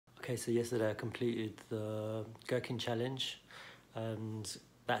Okay, so yesterday I completed the Gherkin challenge, and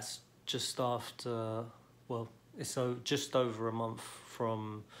that's just after, well, it's so just over a month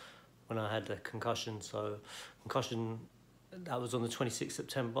from when I had the concussion. So concussion, that was on the 26th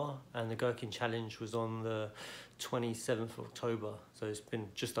September, and the Gherkin challenge was on the 27th of October. So it's been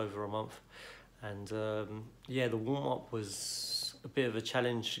just over a month. And yeah, the warm-up was a bit of a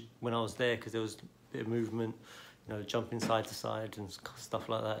challenge when I was there because there was a bit of movement, you know, jumping side to side and stuff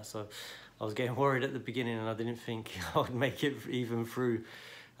like that. So I was getting worried at the beginning, and I didn't think I would make it even through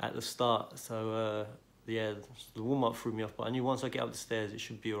at the start. So yeah, the warm-up threw me off, but I knew once I get up the stairs it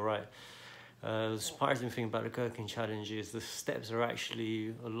should be all right. The surprising thing about the Gherkin challenge is the steps are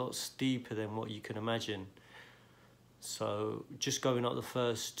actually a lot steeper than what you can imagine. So just going up the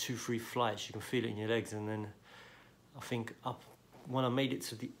first 2-3 flights, you can feel it in your legs, and then I think up when I made it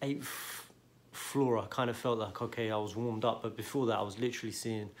to the 8th floor, I kind of felt like, okay, I was warmed up. But before that, I was literally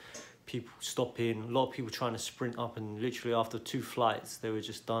seeing people stopping, a lot of people trying to sprint up, and literally after 2 flights they were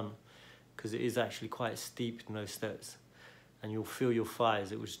just done, because it is actually quite steep in those steps, and you'll feel your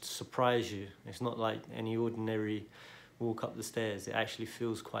thighs. It would surprise you. It's not like any ordinary walk up the stairs. It actually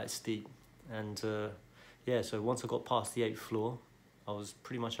feels quite steep. And yeah, so once I got past the 8th floor, I was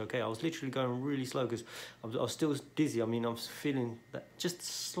pretty much okay. I was literally going really slow because I was still dizzy. I mean, I was feeling that just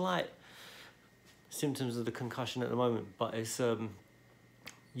slight symptoms of the concussion at the moment, but it's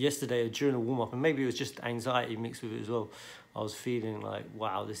yesterday during the warm-up, and maybe it was just anxiety mixed with it as well, I was feeling like,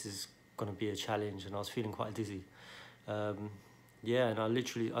 wow, this is going to be a challenge, and I was feeling quite dizzy. Yeah, and I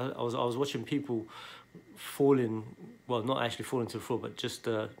was watching people falling, well, not actually falling to the floor, but just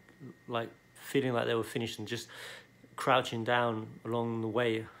like feeling like they were finished and just crouching down along the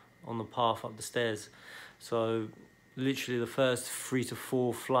way on the path up the stairs. So literally the first 3 to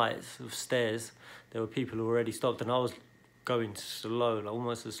 4 flights of stairs, there were people who already stopped, and I was going slow, like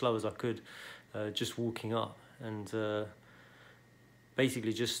almost as slow as I could, just walking up. And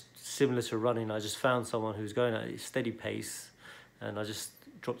basically just similar to running, I just found someone who's going at a steady pace, and I just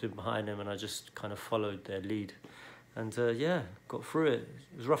dropped in behind them, and I just kind of followed their lead. And yeah, got through it.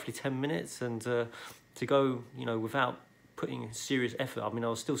 It was roughly 10 minutes, and to go, you know, without putting serious effort. I mean, I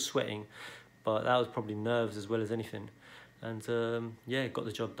was still sweating, but that was probably nerves as well as anything. And yeah, got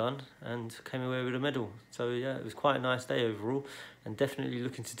the job done and came away with a medal. So yeah, it was quite a nice day overall, and definitely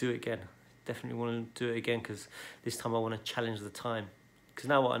looking to do it again. Definitely want to do it again, because this time I want to challenge the time. Because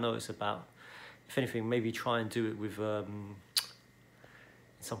now what I know it's about, if anything, maybe try and do it with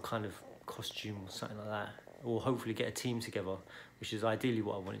some kind of costume or something like that, or hopefully get a team together, which is ideally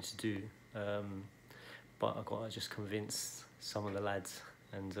what I wanted to do. But I've got to just convince some of the lads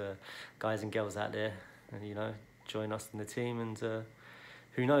and guys and girls out there, and you know, join us in the team, and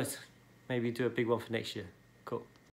who knows, maybe do a big one for next year.